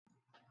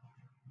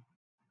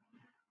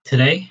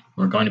Today,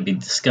 we're going to be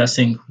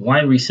discussing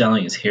why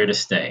reselling is here to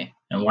stay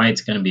and why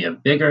it's going to be a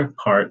bigger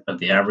part of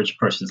the average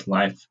person's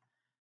life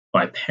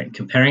by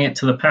comparing it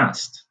to the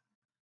past.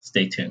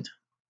 Stay tuned.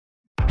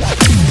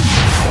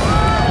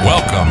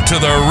 Welcome to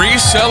the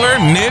Reseller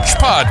Niche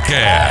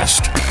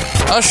Podcast,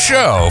 a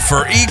show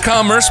for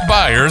e-commerce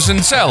buyers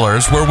and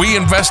sellers where we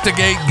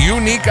investigate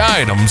unique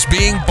items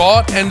being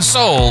bought and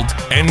sold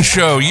and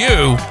show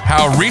you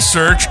how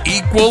research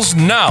equals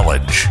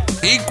knowledge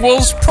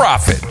equals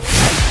profit.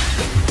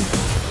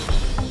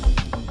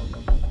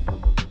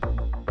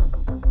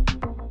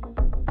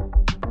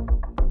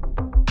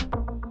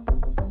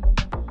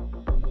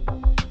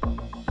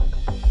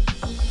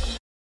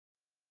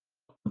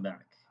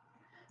 Back.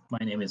 My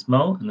name is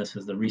Mo, and this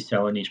is the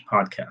Reseller Niche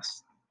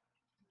Podcast.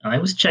 I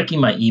was checking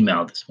my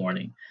email this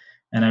morning,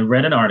 and I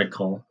read an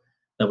article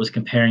that was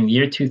comparing the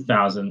year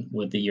 2000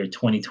 with the year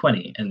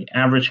 2020 and the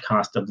average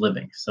cost of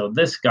living. So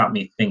this got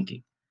me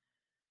thinking,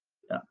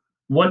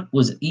 what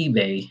was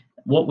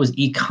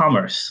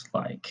e-commerce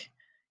like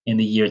in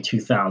the year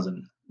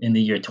 2000, in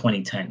the year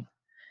 2010?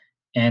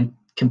 And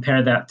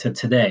compare that to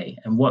today,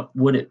 and what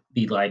would it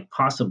be like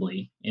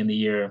possibly in the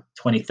year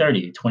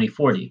 2030,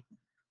 2040?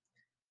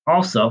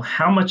 Also,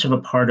 how much of a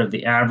part of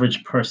the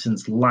average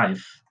person's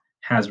life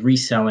has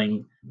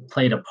reselling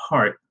played a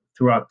part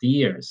throughout the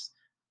years,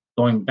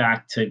 going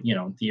back to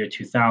the year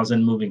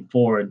 2000, moving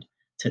forward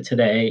to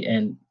today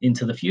and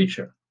into the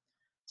future?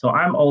 So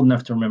I'm old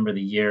enough to remember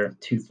the year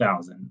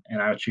 2000, and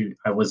I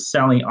was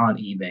selling on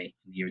eBay in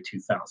the year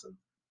 2000.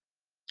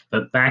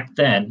 But back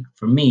then,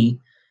 for me,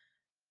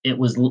 it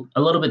was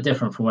a little bit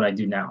different from what I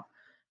do now.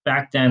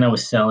 Back then, I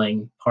was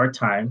selling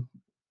part-time,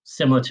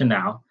 similar to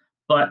now,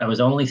 but I was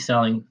only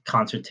selling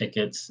concert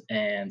tickets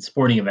and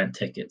sporting event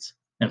tickets.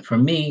 And for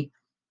me,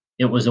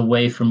 it was a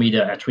way for me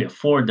to actually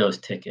afford those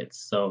tickets.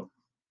 So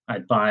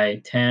I'd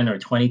buy 10 or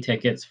 20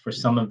 tickets for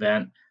some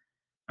event.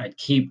 I'd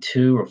keep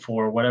 2 or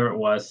 4, whatever it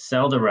was,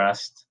 sell the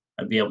rest.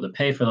 I'd be able to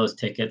pay for those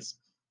tickets,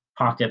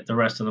 pocket the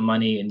rest of the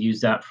money, and use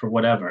that for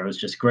whatever. It was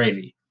just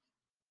gravy.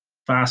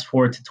 Fast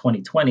forward to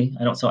 2020,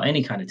 I don't sell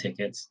any kind of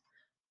tickets,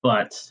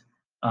 but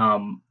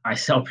I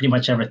sell pretty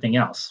much everything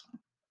else.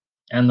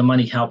 And the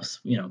money helps,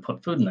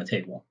 put food on the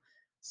table.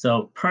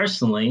 So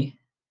personally,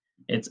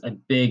 it's a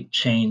big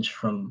change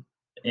from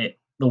the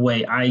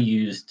way I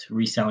used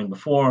reselling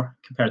before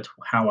compared to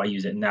how I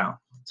use it now.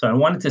 So I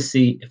wanted to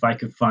see if I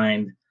could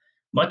find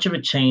much of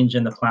a change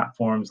in the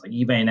platforms like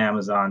eBay and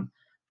Amazon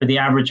for the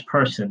average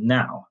person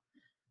now.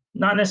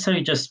 Not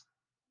necessarily just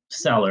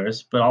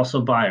sellers, but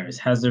also buyers.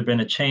 Has there been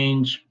a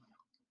change?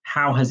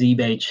 How has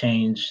eBay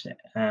changed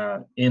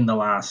in the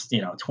last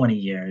 20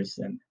 years,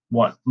 and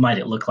what might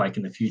it look like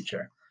in the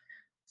future?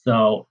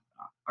 So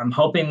I'm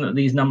hoping that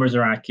these numbers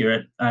are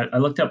accurate. I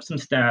looked up some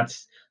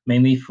stats,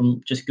 mainly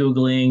from just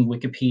Googling,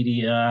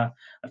 Wikipedia,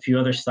 a few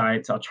other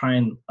sites. I'll try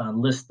and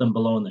list them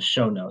below in the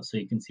show notes so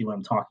you can see what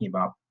I'm talking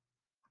about.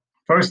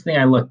 First thing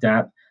I looked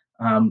at,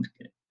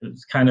 it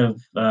was kind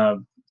of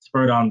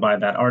spurred on by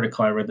that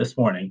article I read this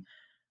morning,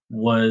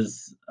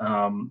 was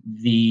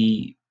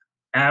the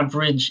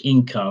average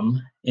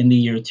income in the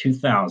year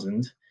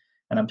 2000,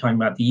 and I'm talking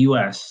about the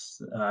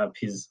US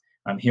because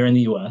I'm here in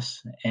the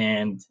US,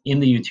 and in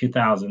the year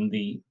 2000,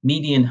 the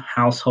median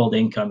household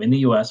income in the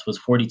US was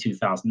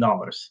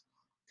 $42,000.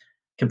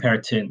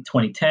 Compared to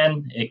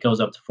 2010, it goes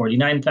up to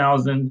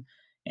 $49,000,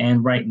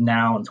 and right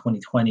now in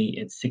 2020,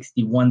 it's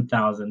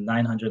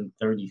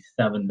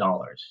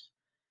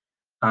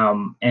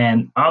 $61,937.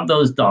 And of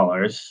those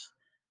dollars,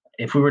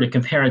 if we were to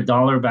compare a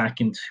dollar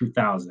back in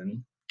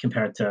 2000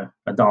 compared to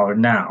a dollar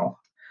now,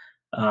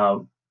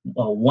 well,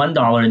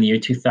 $1 in the year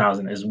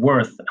 2000 is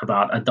worth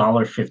about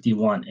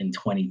 $1.51 in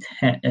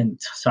 2010. In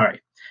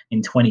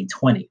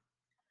 2020,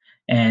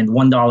 and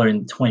 $1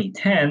 in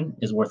 2010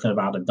 is worth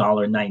about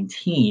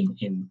 $1.19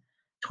 in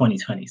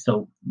 2020.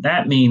 So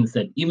that means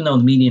that even though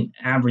the median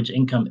average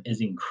income is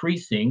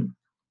increasing,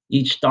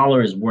 each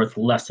dollar is worth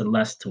less and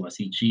less to us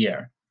each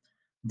year.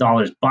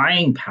 Dollars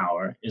buying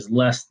power is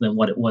less than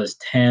what it was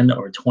 10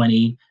 or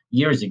 20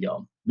 years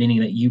ago,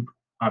 meaning that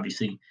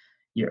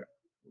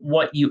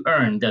what you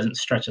earn doesn't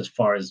stretch as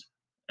far as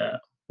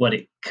what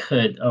it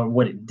could or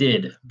what it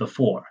did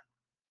before.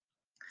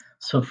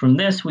 So from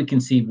this, we can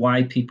see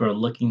why people are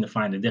looking to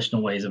find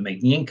additional ways of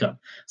making income,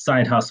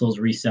 side hustles,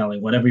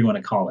 reselling, whatever you want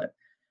to call it.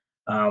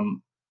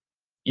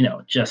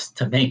 Just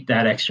to make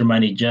that extra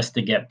money, just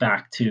to get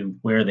back to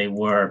where they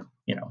were,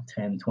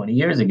 10, 20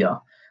 years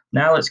ago.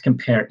 Now let's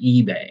compare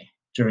eBay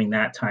during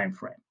that time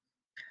frame.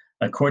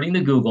 According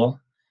to Google,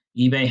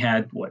 eBay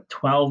had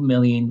 12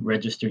 million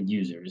registered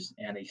users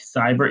and a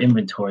cyber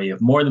inventory of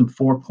more than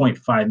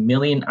 4.5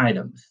 million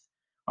items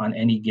on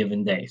any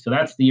given day. So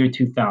that's the year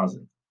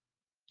 2000.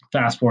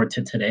 Fast forward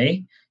to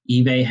today,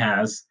 eBay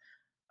has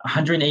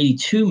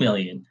 182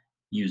 million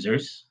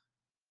users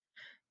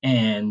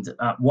and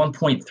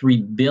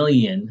 1.3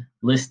 billion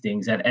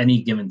listings at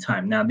any given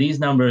time. Now, these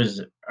numbers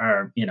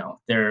are,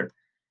 they're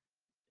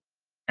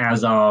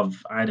as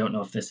of, I don't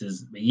know if this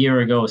is a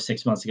year ago or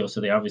 6 months ago,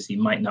 so they obviously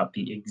might not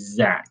be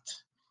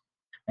exact.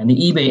 And the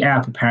eBay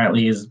app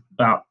apparently is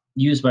about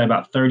used by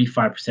about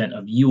 35%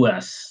 of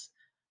US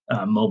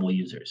mobile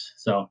users.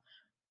 So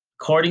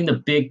according to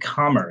Big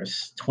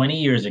Commerce,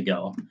 20 years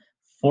ago,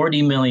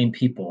 40 million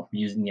people were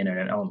using the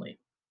internet only.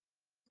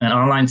 And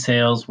online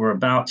sales were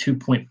about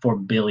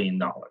 $2.4 billion.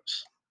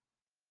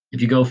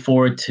 If you go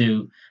forward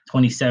to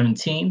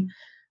 2017,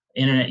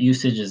 internet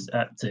usage is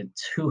up to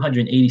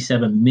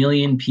 287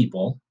 million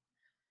people,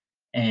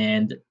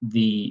 and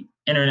the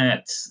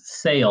internet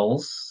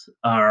sales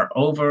are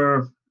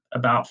over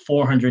about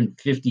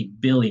 $450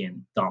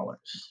 billion. So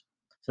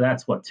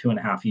that's what,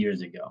 2.5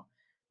 years ago.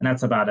 And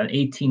that's about an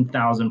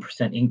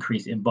 18,000%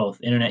 increase in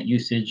both internet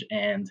usage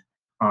and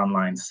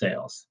online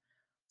sales.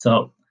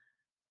 So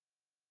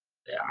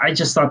I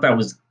just thought that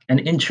was an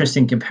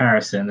interesting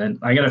comparison. And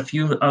I got a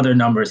few other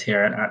numbers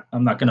here, and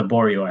I'm not going to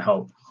bore you, I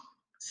hope.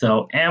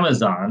 So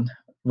Amazon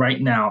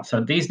right now,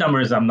 so these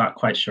numbers I'm not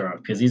quite sure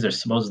of because these are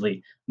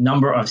supposedly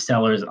number of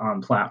sellers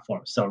on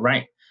platforms. So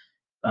right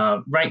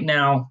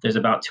now, there's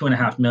about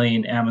 2.5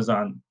 million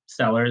Amazon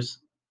sellers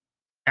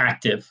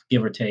active,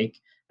 give or take,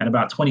 and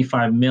about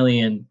 25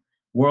 million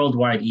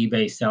worldwide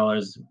eBay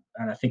sellers,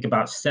 and I think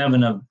about 7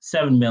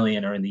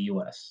 million are in the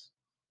US.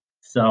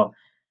 So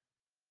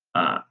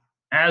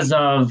as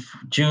of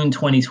June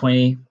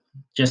 2020,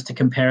 just to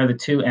compare the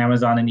two,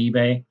 Amazon and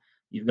eBay,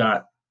 you've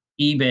got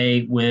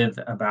eBay with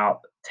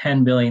about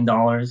 $10 billion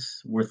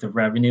worth of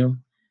revenue,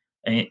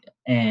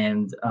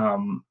 and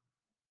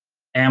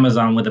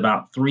Amazon with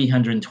about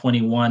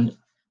 $321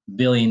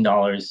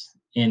 billion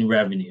in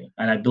revenue.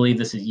 And I believe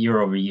this is year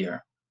over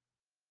year.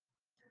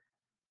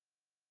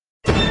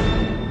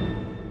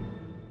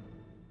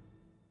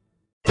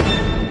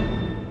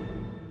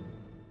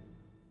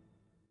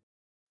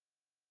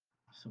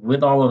 So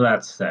with all of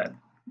that said,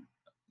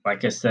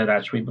 like I said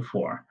actually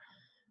before,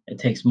 it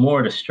takes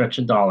more to stretch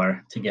a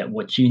dollar to get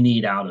what you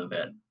need out of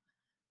it.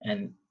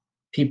 And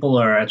people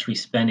are actually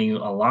spending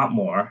a lot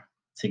more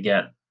to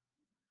get,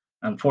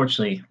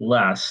 unfortunately,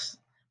 less,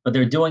 but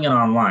they're doing it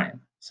online.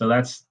 So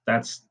that's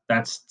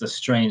the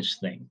strange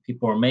thing.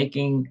 People are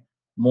making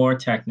more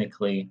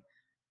technically,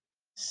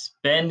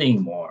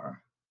 spending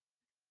more,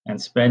 and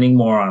spending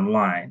more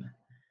online.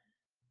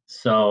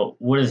 So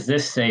what does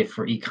this say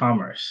for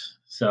e-commerce?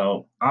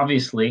 So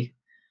obviously,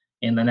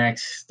 in the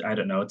next, I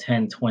don't know,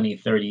 10, 20,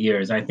 30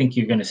 years, I think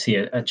you're going to see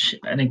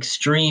an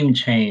extreme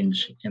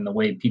change in the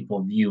way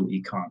people view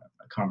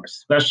e-commerce,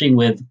 especially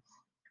with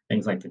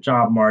things like the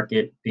job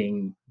market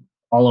being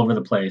all over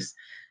the place,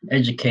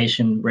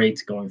 education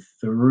rates going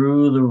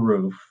through the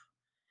roof,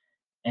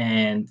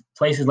 and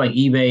places like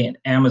eBay and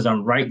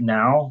Amazon right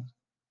now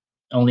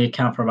only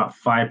account for about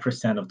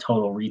 5% of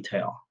total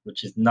retail,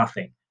 which is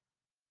nothing.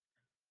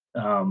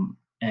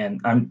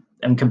 And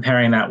I'm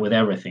comparing that with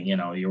everything, your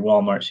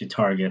Walmarts, your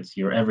Targets,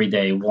 your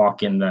everyday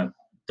walk in the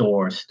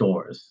door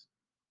stores.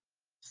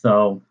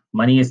 So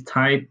money is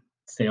tight,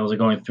 sales are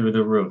going through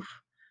the roof.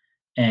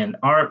 And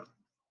our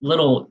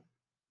little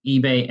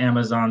eBay,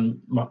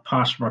 Amazon,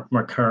 Poshmark,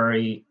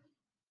 Mercari,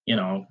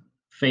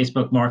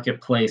 Facebook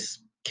Marketplace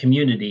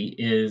community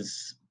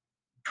is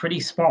pretty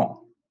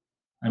small.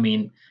 I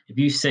mean, if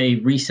you say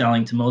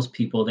reselling to most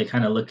people, they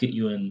kind of look at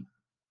you and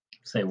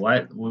say,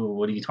 what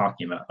are you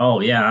talking about? Oh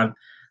yeah,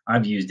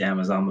 I've used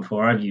Amazon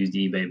before, I've used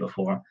eBay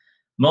before.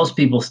 Most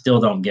people still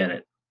don't get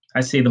it.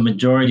 I say the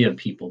majority of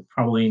people,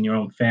 probably in your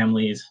own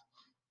families,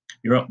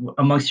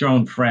 amongst your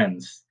own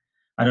friends.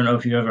 I don't know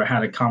if you ever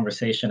had a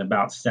conversation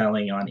about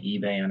selling on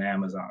eBay and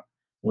Amazon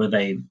with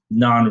a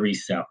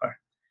non-reseller.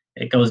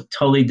 It goes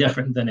totally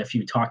different than if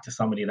you talk to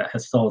somebody that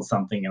has sold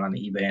something on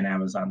eBay and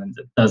Amazon and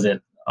does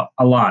it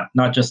a lot,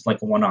 not just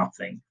like a one-off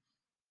thing,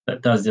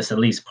 but does this at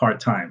least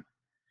part-time.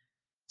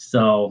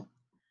 So,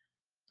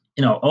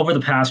 over the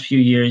past few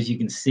years, you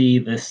can see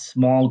this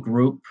small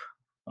group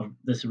of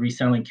this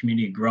reselling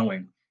community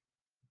growing,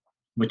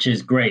 which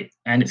is great.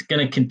 And it's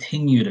going to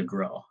continue to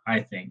grow,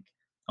 I think,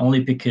 only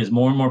because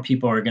more and more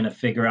people are going to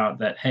figure out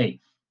that, hey,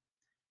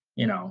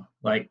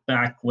 like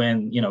back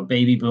when,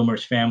 baby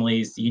boomers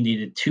families, you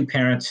needed two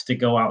parents to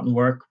go out and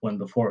work when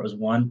before it was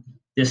one.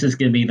 This is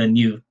going to be the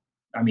new,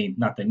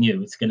 not the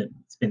new, it's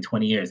been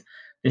 20 years.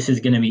 This is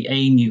going to be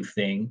a new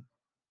thing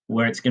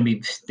where it's going to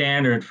be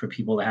standard for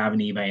people to have an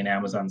eBay and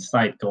Amazon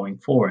site going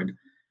forward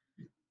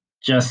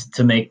just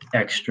to make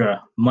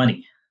extra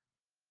money.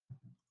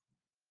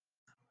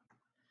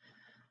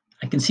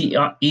 I can see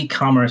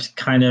e-commerce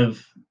kind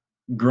of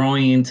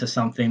growing into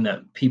something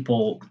that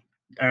people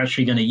are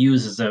actually going to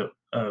use as a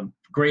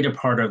greater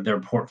part of their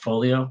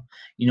portfolio.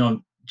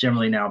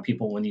 Generally now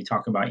people, when you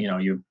talk about,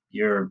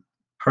 your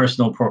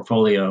personal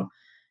portfolio,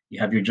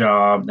 you have your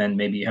job, then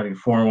maybe you have your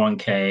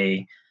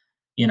 401k,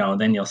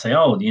 then you'll say,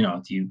 oh, do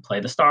you play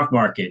the stock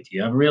market? Do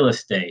you have real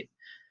estate?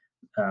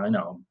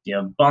 Do you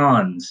have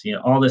bonds?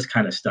 All this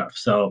kind of stuff.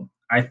 So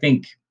I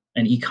think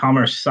an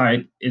e-commerce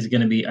site is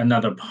going to be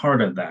another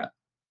part of that.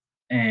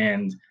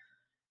 And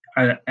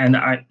I,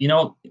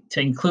 to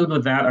include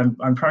with that,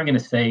 I'm probably going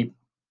to say,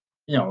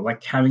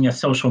 like having a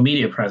social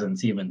media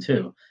presence even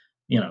too,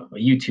 a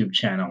YouTube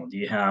channel. Do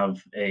you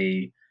have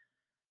a,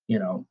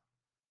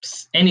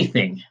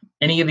 anything,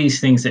 any of these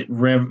things that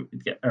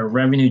are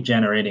revenue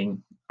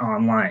generating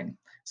online.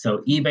 So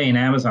eBay and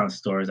Amazon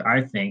stores,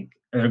 I think,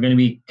 are going to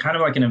be kind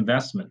of like an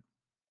investment.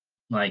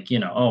 Like,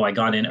 oh, I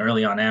got in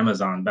early on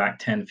Amazon back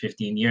 10,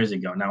 15 years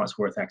ago. Now it's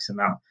worth X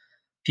amount.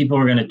 People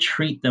are going to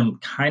treat them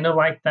kind of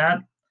like that.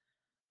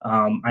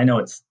 I know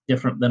it's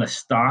different than a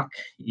stock.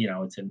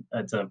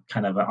 It's a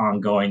kind of an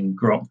ongoing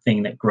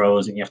thing that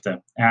grows and you have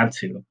to add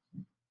to.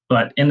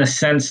 But in the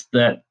sense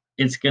that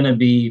it's going to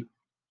be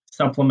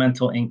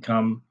supplemental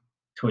income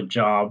to a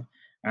job.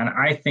 And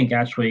I think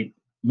actually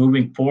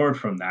moving forward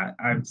from that,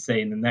 I would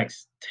say in the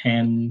next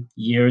 10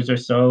 years or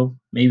so,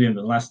 maybe even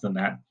less than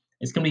that,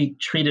 it's going to be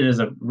treated as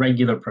a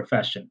regular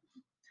profession.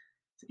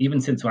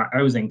 Even since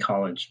I was in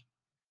college,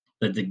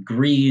 the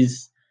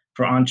degrees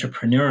for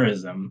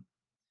entrepreneurism,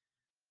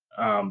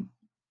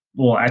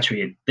 well,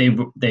 actually, they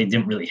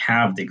didn't really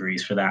have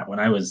degrees for that when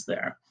I was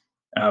there.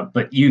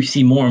 But you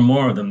see more and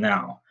more of them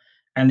now.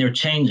 And they're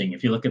changing.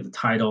 If you look at the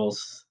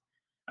titles,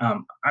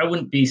 I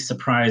wouldn't be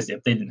surprised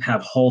if they didn't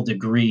have whole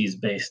degrees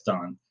based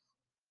on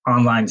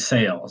online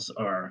sales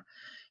or,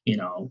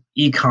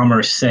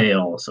 e-commerce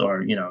sales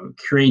or,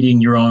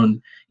 creating your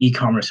own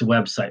e-commerce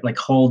website, like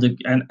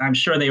and I'm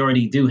sure they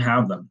already do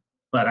have them,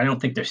 but I don't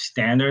think they're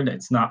standard.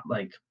 It's not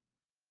like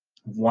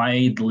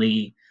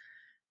widely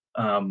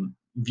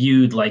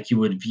viewed like you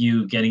would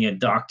view getting a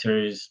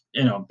doctor's,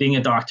 being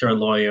a doctor, a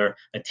lawyer,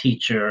 a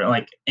teacher,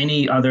 like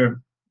any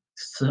other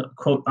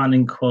quote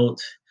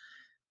unquote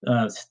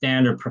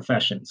standard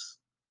professions.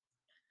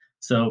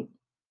 So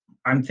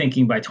I'm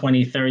thinking by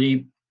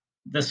 2030,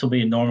 this will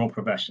be a normal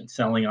profession,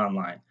 selling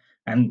online.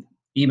 And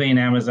eBay and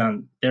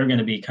Amazon, they're going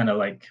to be kind of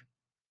like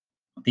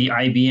the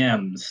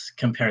IBMs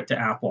compared to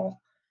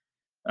Apple.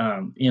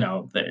 They're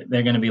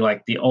going to be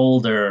like the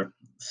older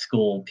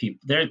school people.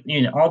 They're,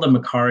 all the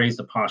Macaris,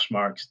 the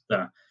Poshmarks,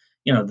 the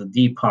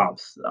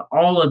Depops,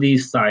 all of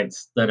these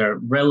sites that are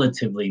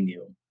relatively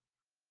new.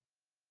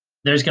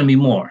 There's going to be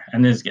more,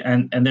 and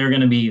they're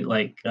going to be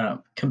like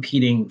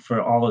competing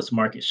for all this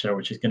market share,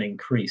 which is going to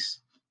increase.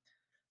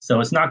 So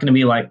it's not going to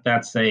be like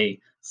that's a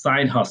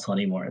side hustle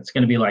anymore. It's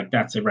going to be like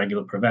that's a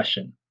regular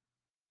profession.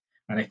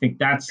 And I think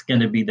that's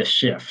going to be the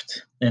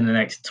shift in the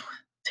next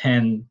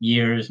 10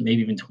 years,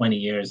 maybe even 20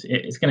 years.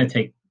 It's going to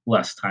take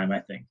less time,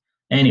 I think.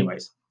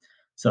 Anyways,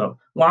 so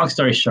long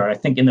story short, I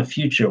think in the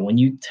future, when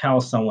you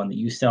tell someone that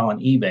you sell on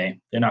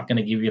eBay, they're not going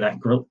to give you that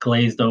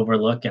glazed over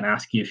look and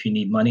ask you if you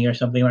need money or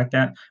something like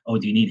that. Oh,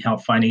 do you need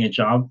help finding a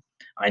job?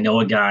 I know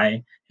a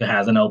guy who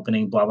has an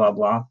opening, blah, blah,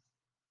 blah.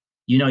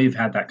 You've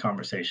had that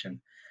conversation.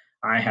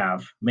 I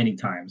have many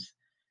times.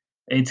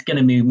 It's going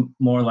to be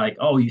more like,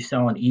 oh, you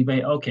sell on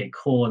eBay? Okay,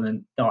 cool. And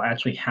then they'll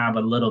actually have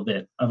a little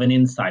bit of an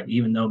insight,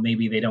 even though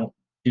maybe they don't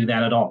do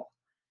that at all.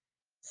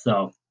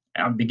 So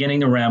I'm beginning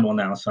to ramble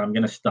now, so I'm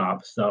going to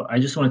stop. So I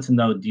just wanted to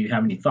know, do you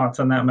have any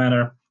thoughts on that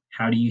matter?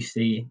 How do you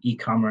see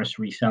e-commerce,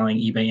 reselling,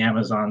 eBay,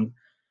 Amazon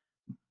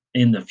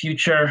in the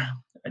future?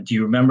 Do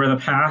you remember the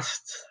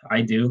past?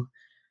 I do.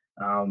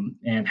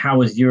 And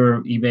how has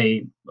your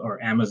eBay or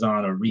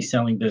Amazon or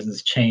reselling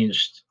business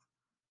changed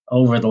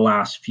over the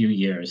last few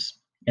years?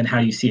 And how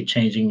do you see it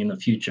changing in the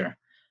future?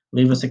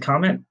 Leave us a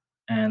comment.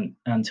 And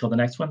until the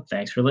next one,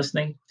 thanks for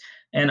listening.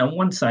 And on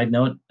one side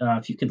note,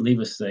 if you could leave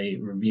us a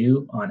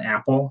review on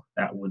Apple,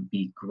 that would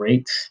be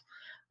great.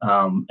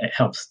 It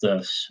helps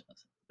the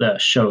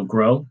show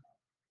grow.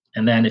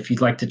 And then if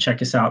you'd like to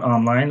check us out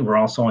online, we're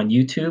also on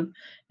YouTube.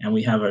 And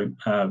we have a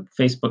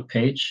Facebook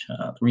page,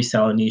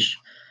 Reseller Niche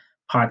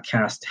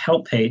Podcast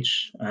Help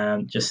page.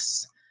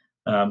 Just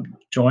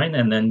join,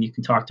 and then you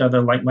can talk to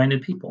other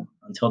like-minded people.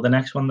 Until the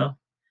next one, though,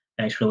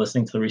 thanks for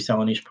listening to the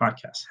Reseller Niche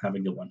Podcast. Have a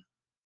good one.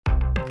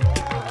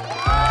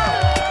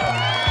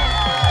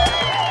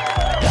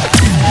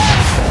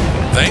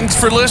 Thanks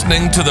for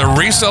listening to the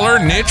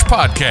Reseller Niche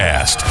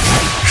Podcast.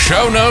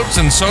 Show notes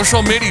and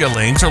social media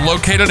links are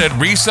located at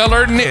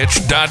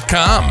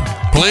resellerniche.com.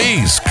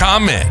 Please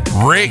comment,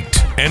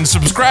 rate, and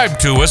subscribe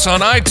to us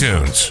on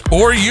iTunes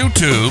or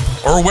YouTube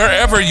or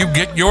wherever you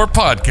get your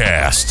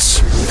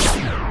podcasts.